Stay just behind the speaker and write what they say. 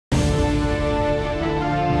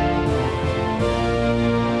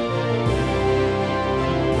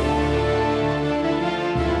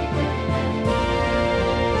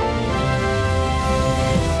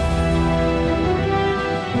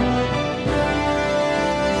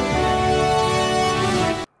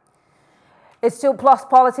It's still plus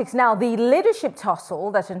politics now. The leadership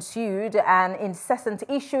tussle that ensued and incessant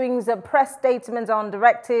issuings of press statements on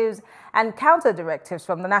directives and counter-directives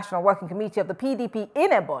from the National Working Committee of the PDP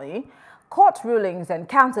in Ebonyi, court rulings and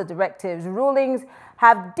counter-directives rulings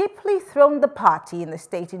have deeply thrown the party in the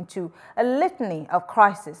state into a litany of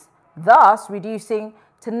crises, thus reducing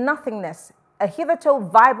to nothingness a hitherto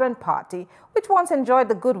vibrant party which once enjoyed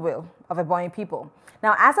the goodwill of Ebonyi people.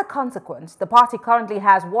 Now, as a consequence, the party currently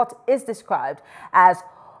has what is described as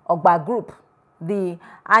Ogba group, the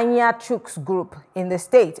Anyichuks group in the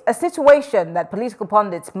state, a situation that political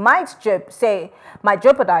pundits might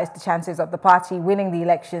jeopardize the chances of the party winning the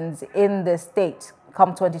elections in the state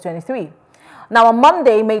come 2023. Now, on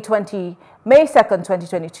Monday, May 2nd,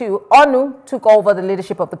 2022, Onu took over the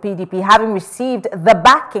leadership of the PDP, having received the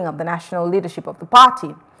backing of the national leadership of the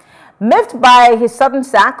party. Miffed by his sudden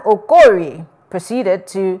sack, Okorie proceeded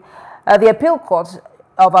to the Appeal Court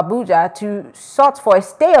of Abuja to sought for a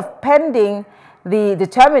stay of pending the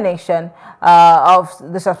determination of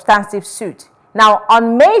the substantive suit. Now,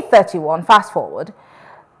 on May 31, fast forward,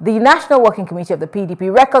 the National Working Committee of the PDP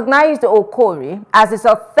recognized Okorie as its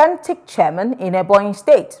authentic chairman in Ebonyi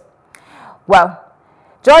State. Well,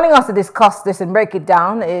 joining us to discuss this and break it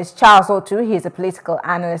down is Charles Otu. He is a political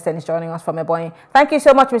analyst and is joining us from Ebonyi. Thank you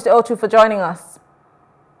so much, Mr. Otu, for joining us.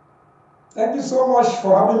 Thank you so much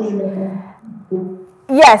for having me.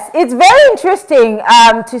 Yes, it's very interesting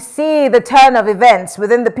to see the turn of events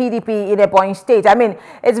within the PDP in Ebonyi State. I mean,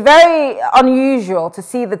 it's very unusual to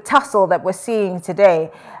see the tussle that we're seeing today.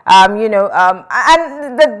 And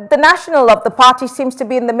the national of the party seems to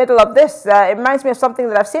be in the middle of this. It reminds me of something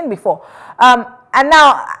that I've seen before. And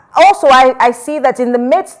now, also, I see that in the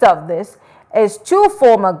midst of this is two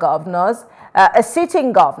former governors, a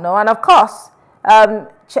sitting governor, and of course,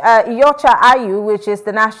 Iyorchia Ayu, which is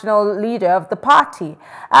the national leader of the party.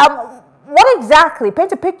 What exactly,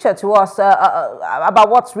 paint a picture to us about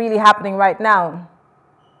what's really happening right now.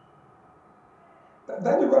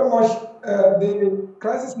 Thank you very much. The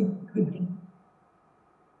crisis in PDP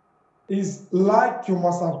is, like you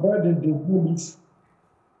must have heard in the movies,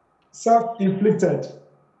 self-inflicted.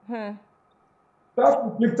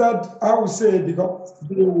 Self-inflicted, I would say, because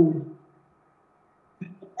the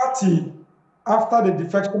party, after the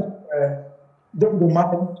defection of the on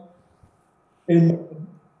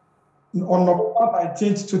November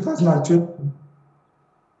 19th, 2020,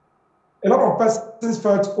 a lot of persons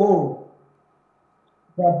felt, oh,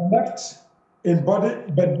 they have left in body,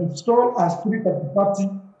 but the soul and spirit of the party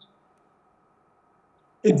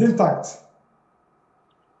is intact.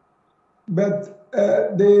 But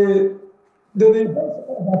the events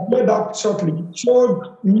that played out shortly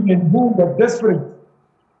showed women who were desperate.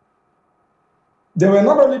 They were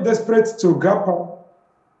not only desperate to grab power,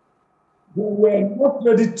 they were not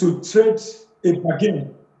ready to trade a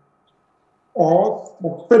bargain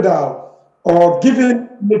or pedal or giving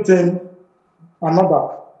anything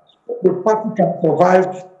another. The party can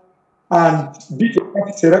survive and beat the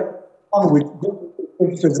party on with the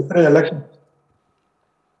 2023 election.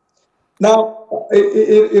 Now,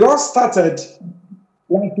 it all started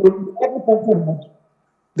like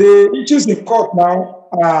the issues in court now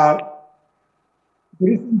are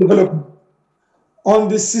recent development. On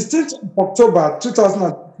the 16th of October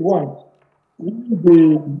 2021,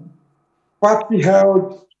 the party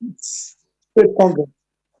held its state congress.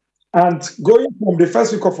 And going from the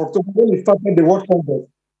first week of October, when we started the World Congress,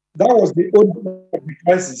 that was the origin of the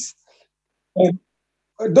crisis. And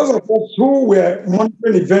those of us who were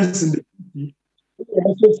monitoring events in the party, who were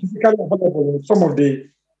also physically available in some of the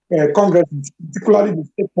congresses, particularly the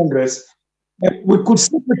state congress, we could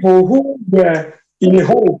see people who were in a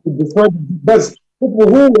hurry to destroy the best, people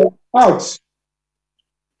who were out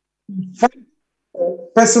to find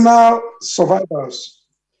personal survivors.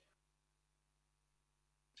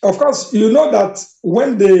 Of course, you know that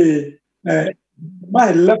when the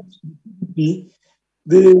man left the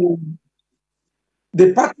PDP,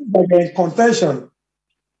 the party that were in contention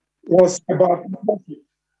was about democracy.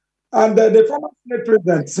 And the former Senate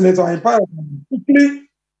President, Senator Empire, quickly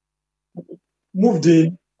moved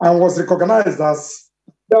in and was recognized as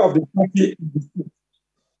leader of the party in the state.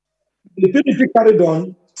 The PDP carried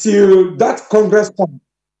on till that Congress time.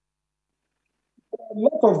 A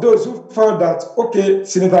lot of those who felt that, okay,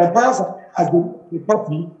 Senator Empire as the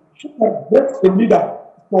party should have brought a leader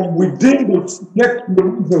from within the next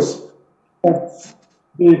members of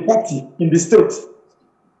the party in the state.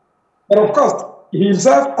 But of course, he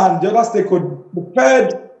himself and the other stakeholders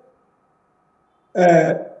prepared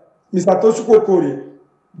Mr. Okorie,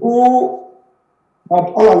 who had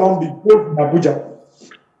all along been based in Abuja.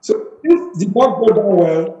 So this did not go down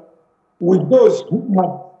well with those who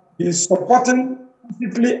have been supporting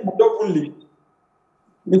secretly and openly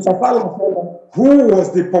Mr. Salah, who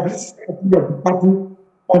was the publicity of the party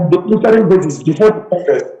on the interim basis before the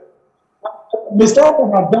Congress. Mr.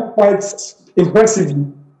 Ogba has done quite impressively.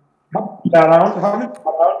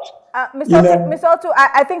 Mr. Otu,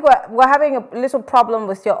 I think we're having a little problem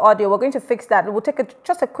with your audio. We're going to fix that. We'll take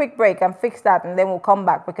just a quick break and fix that, and then we'll come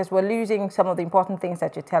back because we're losing some of the important things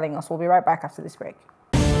that you're telling us. We'll be right back after this break.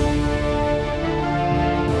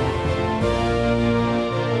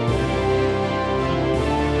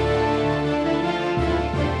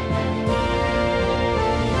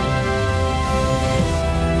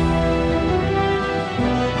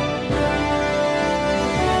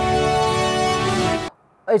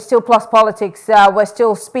 It's still Plus Politics. We're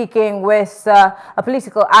still speaking with a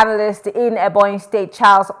political analyst in Ebonyi State,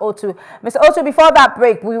 Charles Otu. Mr. Otu, before that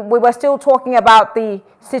break, we were still talking about the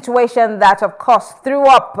situation that, of course, threw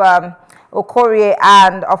up Okorie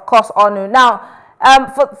and, of course, Onu. Now,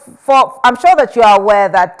 I'm sure that you are aware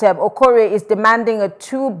that Okorie is demanding a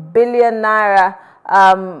 2 billion naira.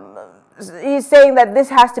 He's saying that this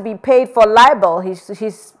has to be paid for libel.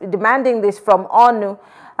 He's demanding this from Onu.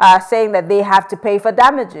 Saying that they have to pay for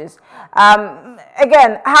damages.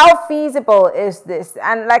 Again, how feasible is this?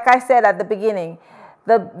 And like I said at the beginning,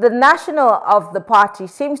 the national of the party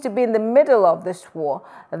seems to be in the middle of this war.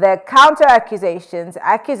 There are counter-accusations,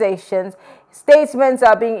 statements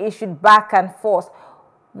are being issued back and forth.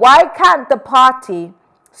 Why can't the party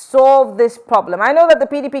solve this problem? I know that the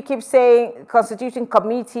PDP keeps saying constituting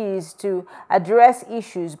committees to address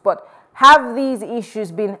issues, but have these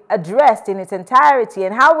issues been addressed in its entirety,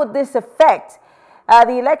 and how would this affect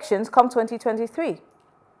the elections come 2023?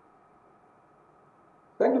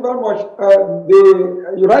 Thank you very much.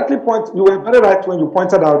 You were very right when you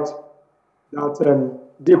pointed out that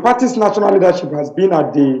the party's national leadership has been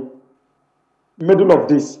at the middle of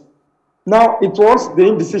this. Now, it was the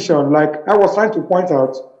indecision, like I was trying to point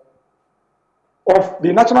out, of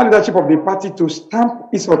the national leadership of the party to stamp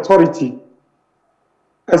its authority,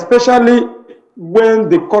 especially when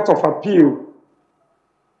the Court of Appeal,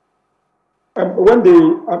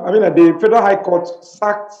 the Federal High Court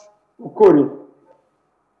sacked Okorie,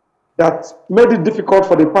 that made it difficult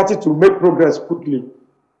for the party to make progress quickly.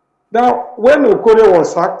 Now, when Okorie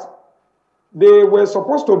was sacked, there was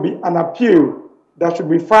supposed to be an appeal that should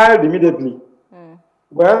be filed immediately.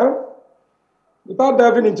 Well, without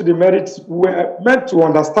diving into the merits, we're meant to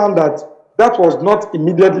understand that that was not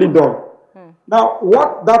immediately done. Now,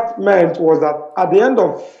 what that meant was that at the end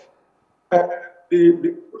of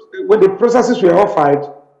when the processes were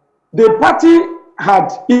offered, the party had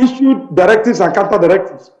issued directives and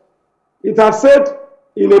counter-directives. It has said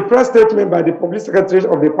in a press statement by the public secretary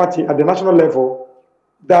of the party at the national level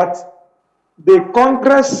that the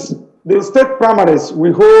Congress, the state primaries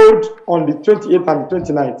will hold on the 28th and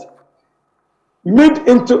 29th.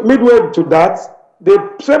 Midway to that,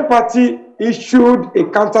 the same party issued a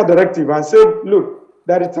counter-directive and said, look,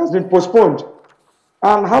 that it has been postponed.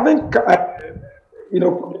 And having, communicated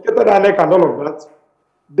ANEC and all of that,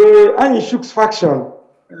 the Anyichuks faction,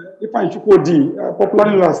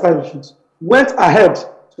 popularly known as Anyichuks, went ahead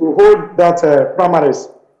to hold that primaries.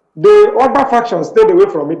 The Ogba faction stayed away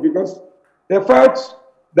from it because they felt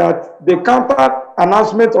that the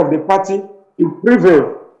counter-announcement of the party will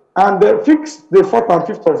prevail, and they fixed the 4th and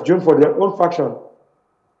 5th of June for their own faction.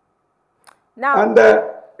 Now, and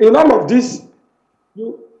in all of this,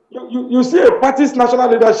 you see a party's national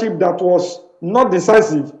leadership that was not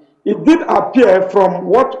decisive. It did appear from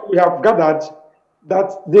what we have gathered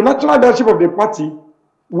that the national leadership of the party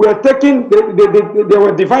were taking, they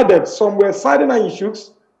were divided. Some were siding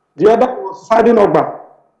Anyichuks, the other was siding Ogba.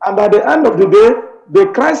 And at the end of the day,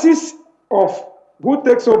 the crisis of who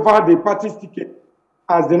takes over the party's ticket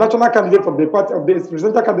as the national candidate of the party, of the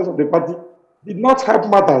presidential candidate of the party, did not help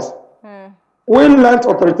matters. We learned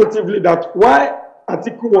authoritatively that while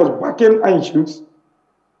Atiku was backing Anyichuks,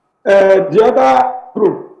 the other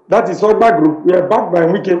group, that is Ogba group, were backed by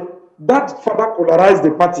Wike. That further polarized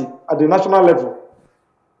the party at the national level.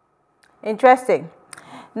 Interesting.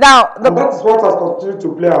 Now, and that is what has continued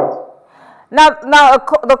to play out. Now,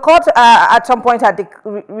 the court at some point had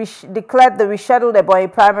declared the rescheduled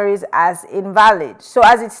Ebonyi primaries as invalid. So,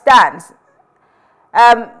 as it stands,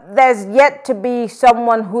 there's yet to be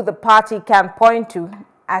someone who the party can point to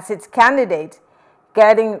as its candidate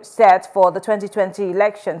getting set for the 2020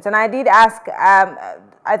 elections. And I did ask,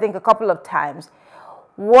 I think, a couple of times,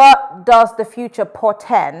 what does the future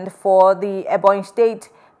portend for the Ebonyi State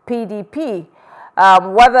PDP?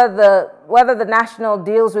 Whether the national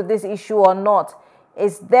deals with this issue or not,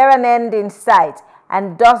 is there an end in sight?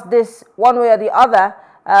 And does this, one way or the other,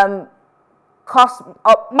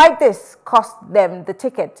 might this cost them the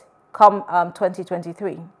ticket come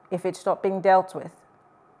 2023 if it's not being dealt with?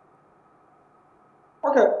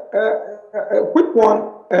 Okay, a quick one,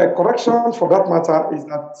 correction for that matter is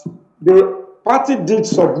that the party did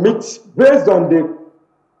submit, based on the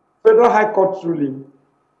Federal High Court ruling,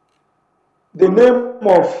 the name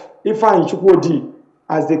of Anyichuks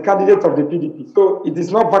as the candidate of the PDP. So it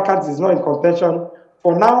is not vacant, it is not in contention.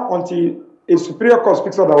 For now, until a superior court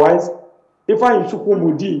speaks otherwise,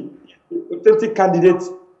 Anyichuks is the authentic candidate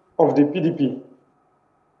of the PDP.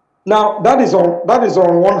 Now, that is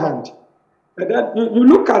on one hand. And then you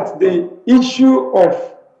look at the issue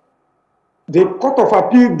of the Court of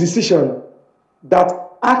Appeal decision that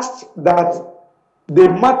asked that the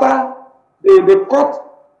matter, the court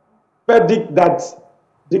verdict that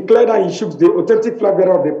declared Anyichuks the authentic flag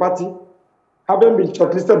bearer of the party, having been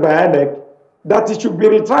shortlisted by INEC, that it should be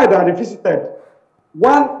retried and revisited.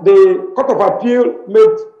 One, the Court of Appeal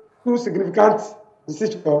made two significant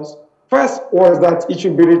decisions. First was that it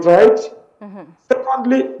should be retried.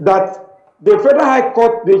 Secondly, that the Federal High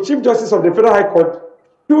Court, the Chief Justice of the Federal High Court,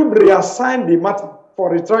 should reassign the matter for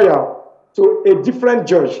retrial to a different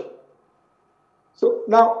judge. So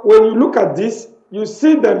now, when you look at this, you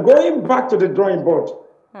see them going back to the drawing board.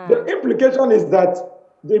 The implication is that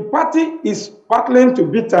the party is battling to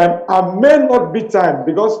beat time and may not beat time,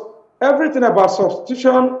 because everything about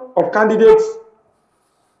substitution of candidates,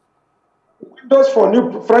 windows for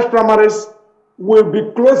new fresh primaries will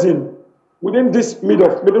be closing within this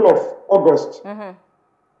middle of August.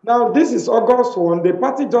 Now, this is August 1. The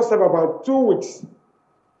party just have about 2 weeks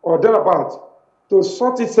or thereabout to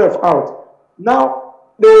sort itself out. Now,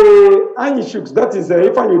 the Anyichuks, that is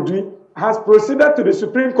Ifeanyi, has proceeded to the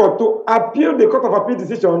Supreme Court to appeal the Court of Appeal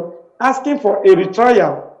decision, asking for a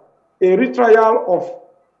retrial of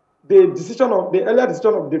the decision of the earlier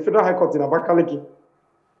decision of the Federal High Court in Abakaliki.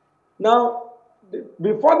 Now,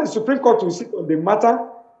 before the Supreme Court will sit on the matter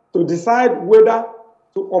to decide whether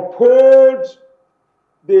to uphold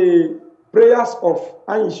the prayers of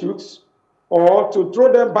Anyichuks or to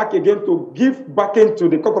throw them back again, to give back into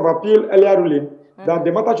the Court of Appeal earlier ruling that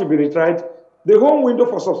the matter should be retried, the whole window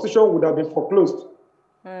for substitution would have been foreclosed.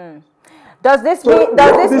 Does this mean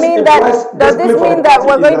that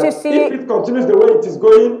we're going to see, if it continues the way it is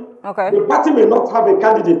going, the party may not have a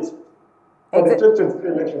candidate for the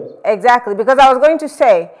 2023 elections? Exactly, because I was going to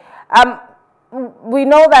say, we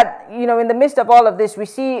know that, you know, in the midst of all of this, we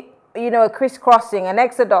see, you know, a crisscrossing, an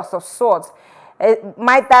exodus of sorts.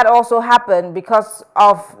 Might that also happen because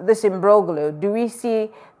of this imbroglio? Do we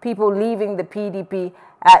see people leaving the PDP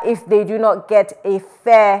if they do not get a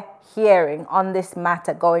fair hearing on this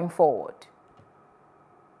matter going forward?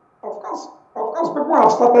 Of course, people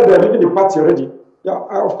have started leaving the party already. Yeah,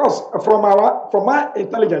 of course, from my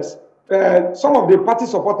intelligence, some of the party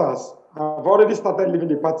supporters have already started leaving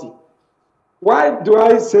the party. Why do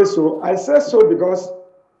I say so? I say so because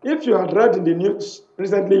if you had read in the news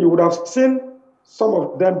recently, you would have seen some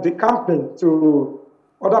of them decamping to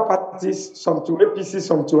other parties, some to APC,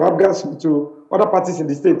 some to Abga, some to other parties in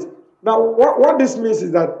the state. Now, what this means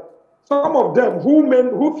is that some of them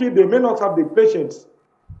who feel they may not have the patience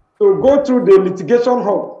to go through the litigation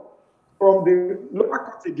hall from the lower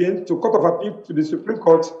court again to Court of Appeal to the Supreme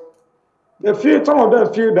Court, some of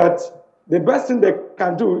them feel that the best thing they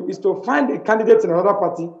can do is to find a candidate in another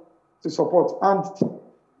party to support. And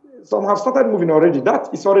some have started moving already.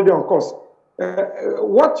 That is already on course.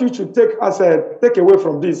 What you should take away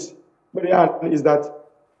from this, Marianne, is that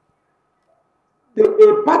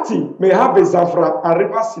a party may have a Zamfara and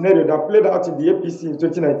Rivers scenario that played out in the APC in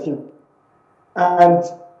 2019. And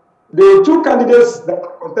the two candidates that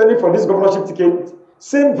are contending for this governorship ticket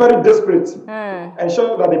seem very desperate to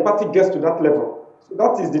ensure that the party gets to that level. So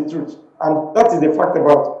that is the truth. And that is the fact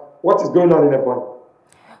about what is going on in Ebonyi.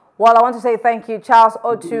 Well, I want to say thank you. Charles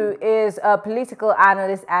Otu is a political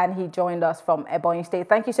analyst and he joined us from Ebonyi State.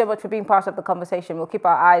 Thank you so much for being part of the conversation. We'll keep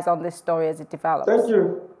our eyes on this story as it develops. Thank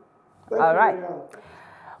you. All right.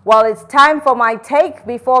 Well, it's time for my take.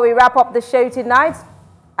 Before we wrap up the show tonight,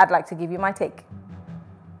 I'd like to give you my take.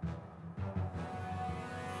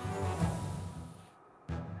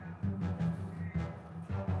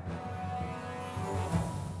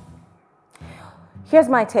 Here's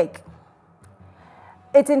my take.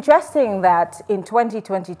 It's interesting that in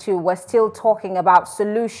 2022, we're still talking about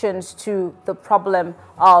solutions to the problem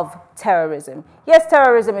of terrorism. Yes,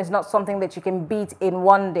 terrorism is not something that you can beat in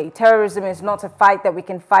one day. Terrorism is not a fight that we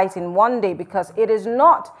can fight in one day because it is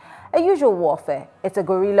not a usual warfare. It's a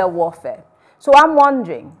guerrilla warfare. So I'm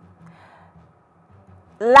wondering,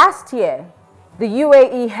 last year, the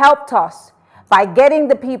UAE helped us by getting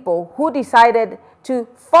the people who decided to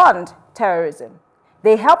fund terrorism.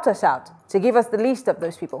 They helped us out to give us the list of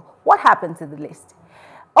those people. What happened to the list?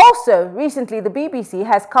 Also, recently, the BBC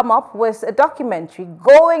has come up with a documentary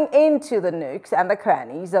going into the nooks and the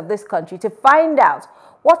crannies of this country to find out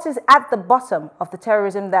what is at the bottom of the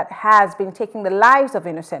terrorism that has been taking the lives of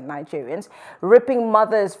innocent Nigerians, ripping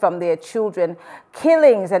mothers from their children,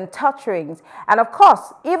 killings and torturings, and of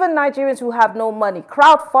course, even Nigerians who have no money,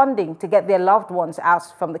 crowdfunding to get their loved ones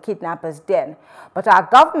out from the kidnappers' den. But our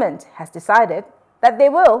government has decided that they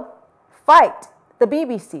will fight the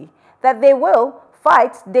BBC, that they will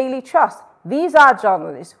fight Daily Trust. These are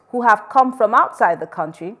journalists who have come from outside the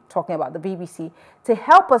country, talking about the BBC, to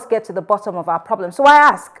help us get to the bottom of our problem. So I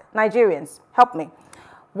ask Nigerians, help me.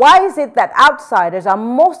 Why is it that outsiders are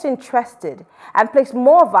most interested and place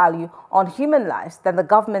more value on human lives than the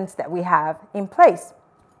governments that we have in place?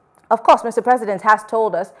 Of course, Mr. President has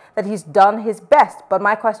told us that he's done his best, but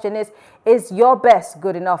my question is your best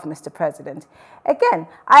good enough, Mr. President? Again,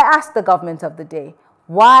 I ask the government of the day,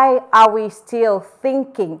 why are we still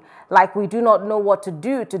thinking like we do not know what to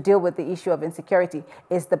do to deal with the issue of insecurity?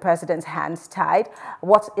 Is the president's hands tied?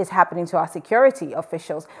 What is happening to our security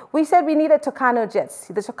officials? We said we needed Tucano jets.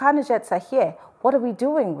 The Tucano jets are here. What are we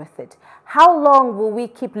doing with it? How long will we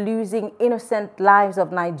keep losing innocent lives of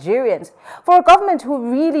Nigerians? For a government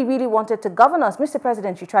who really, really wanted to govern us, Mr.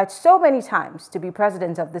 President, you tried so many times to be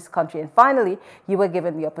president of this country, and finally, you were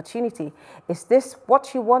given the opportunity. Is this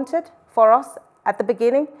what you wanted for us at the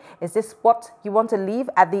beginning? Is this what you want to leave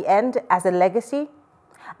at the end as a legacy?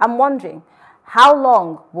 I'm wondering, how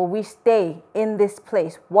long will we stay in this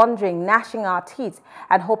place, wondering, gnashing our teeth,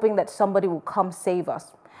 and hoping that somebody will come save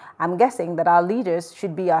us? I'm guessing that our leaders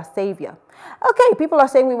should be our savior. Okay, people are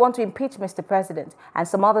saying we want to impeach Mr. President, and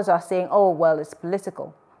some others are saying, oh, well, it's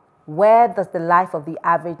political. Where does the life of the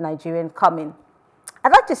average Nigerian come in?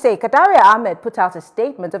 I'd like to say Kadaria Ahmed put out a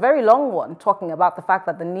statement, a very long one, talking about the fact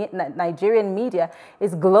that the Nigerian media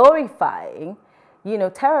is glorifying,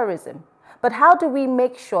 terrorism. But how do we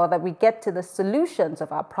make sure that we get to the solutions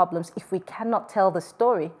of our problems if we cannot tell the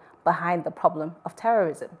story behind the problem of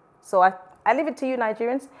terrorism? So I leave it to you,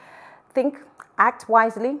 Nigerians. Think, act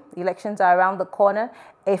wisely. Elections are around the corner.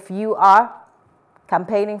 If you are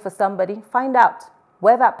campaigning for somebody, find out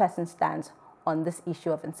where that person stands on this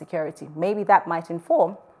issue of insecurity. Maybe that might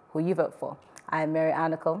inform who you vote for. I am Mary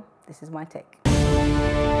Arnicle. This is my take.